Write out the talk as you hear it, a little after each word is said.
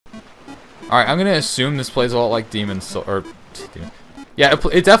Alright, I'm gonna assume this plays a lot like Demon Souls, or... Yeah,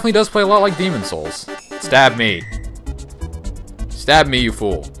 it definitely does play a lot like Demon Souls. Stab me. Stab me, you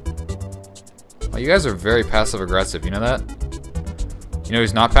fool. Oh, you guys are very passive-aggressive, you know that? You know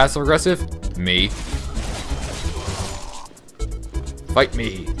who's not passive-aggressive? Me. Fight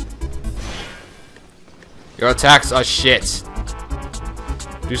me. Your attacks are shit.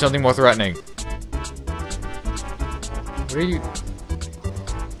 Do something more threatening. What are you...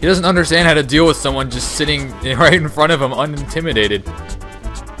 He doesn't understand how to deal with someone just sitting right in front of him, unintimidated.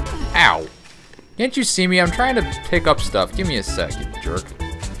 Ow. Can't you see me? I'm trying to pick up stuff. Give me a sec, you jerk.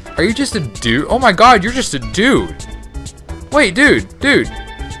 Are you just a dude? Oh my god, you're just a dude. Wait, dude.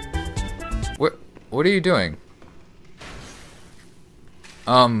 What are you doing?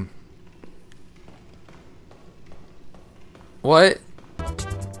 What?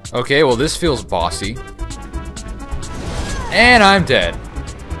 Okay, well this feels bossy. And I'm dead.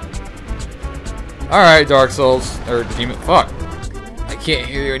 Alright, Dark Souls. Or Demon. Fuck. I can't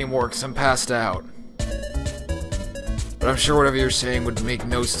hear you anymore because I'm passed out. But I'm sure whatever you're saying would make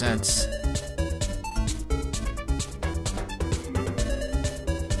no sense.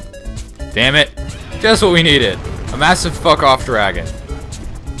 Damn it. Just what we needed. A massive fuck off dragon.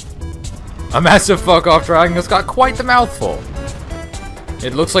 A massive fuck off dragon that's got quite the mouthful.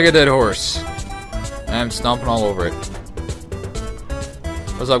 It looks like a dead horse. And I'm stomping all over it.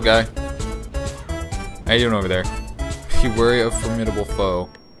 What's up, guy? How you doing over there? Be wary of formidable foe.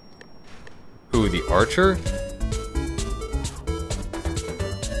 Who, the archer?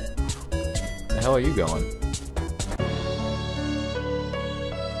 The hell are you going?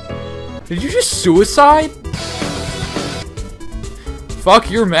 Did you just suicide?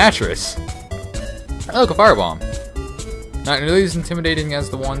 Fuck your mattress. Oh, look, a firebomb. Not nearly as intimidating as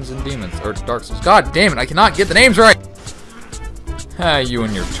the ones in Demons or Dark Souls. God damn it, I cannot get the names right! Ah, you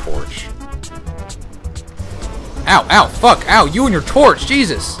and your torch. Ow, ow, fuck, ow, you and your torch,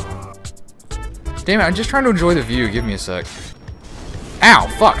 Jesus! Damn it, I'm just trying to enjoy the view, give me a sec. Ow,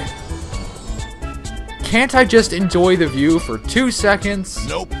 fuck! Can't I just enjoy the view for 2 seconds?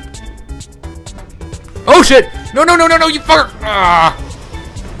 Nope. Oh shit! No, no, no, no, no, you fucker! Ah!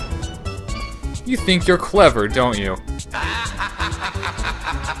 You think you're clever, don't you?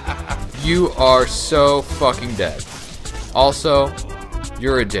 You are so fucking dead. Also,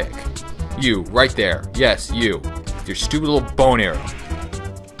 you're a dick. You, right there. Yes, you. With your stupid little bone arrow.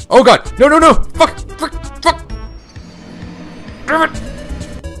 Oh god! No, no, no! Fuck! Fuck! Fuck! Damn it!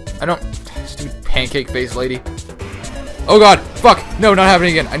 I don't... Stupid pancake face lady. Oh god! Fuck! No, not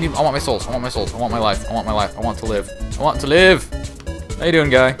happening again. I want my souls. I want my souls. I want my life. I want my life. I want to live. I want to live! How you doing,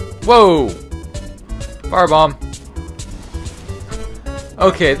 guy? Whoa! Firebomb.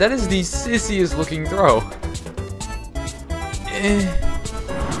 Okay, that is the sissiest looking throw.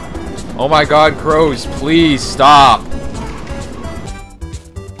 Oh my god, crows, please stop.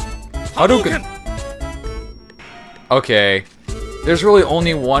 Hadouken! Okay. There's really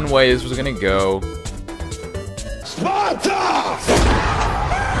only one way this was gonna go. Sparta!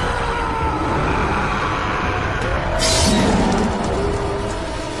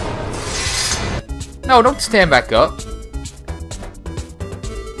 No, don't stand back up.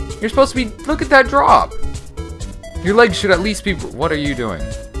 You're supposed to be... Look at that drop. Your legs should at least be... What are you doing?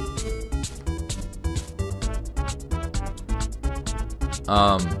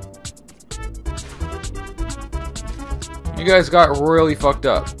 You guys got royally fucked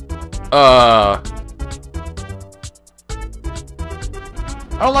up. I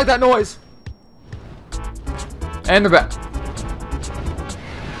don't like that noise. And they're back.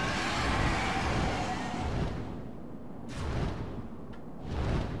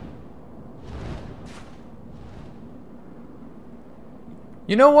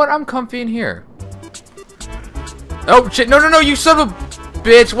 You know what? I'm comfy in here. Oh shit! No, no, no! You son of a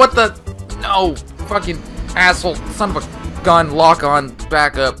bitch! What the? No! Fucking asshole! Son of a gun! Lock on!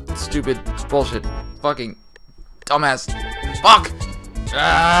 Back up! Stupid bullshit! Fucking dumbass! Fuck!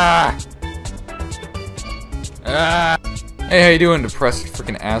 Ah! Ah! Hey, how you doing, depressed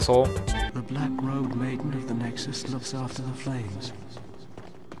freaking asshole? The black-robed maiden of the Nexus looks after the flames.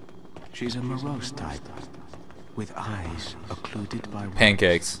 She's a morose type, with eyes occluded by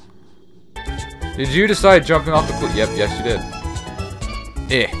pancakes. Did you decide jumping off the cliff? Yep, yes you did.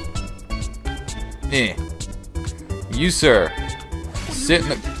 You, sir. Sit in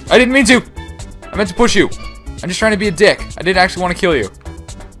the... I didn't mean to! I meant to push you. I'm just trying to be a dick. I didn't actually want to kill you.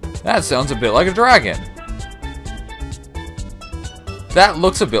 That sounds a bit like a dragon. That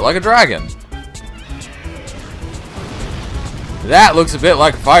looks a bit like a dragon. That looks a bit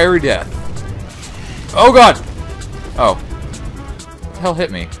like fiery death. Oh god! Oh. What the hell hit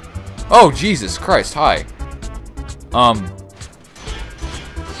me? Oh, Jesus Christ, hi. Oh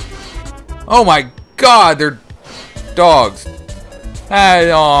my God, they're dogs.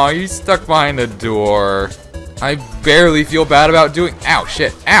 Hey, aw, you stuck behind the door. I barely feel bad about doing. Ow,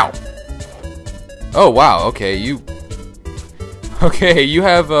 shit, ow. Oh wow, okay, you. Okay, you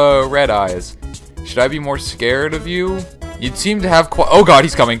have red eyes. Should I be more scared of you? You seem to have quite. Oh God,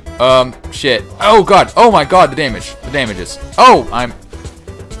 he's coming. Shit. Oh God. Oh my God, the damage. The damages. Oh, I'm.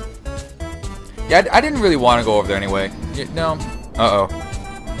 Yeah, I didn't really want to go over there anyway. No. Uh oh.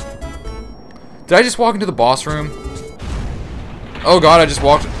 Did I just walk into the boss room? Oh God, I just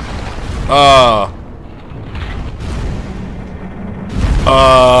walked.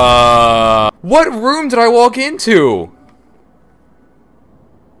 What room did I walk into?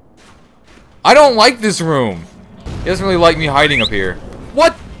 I don't like this room. He doesn't really like me hiding up here.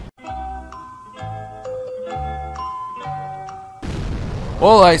 What?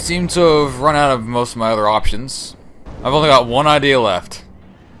 Well, I seem to have run out of most of my other options. I've only got one idea left.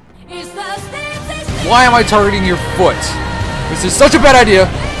 Why am I targeting your foot? This is such a bad idea.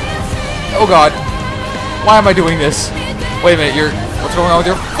 Oh God. Why am I doing this? Wait a minute, what's going on with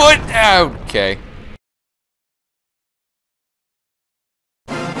your foot? Okay.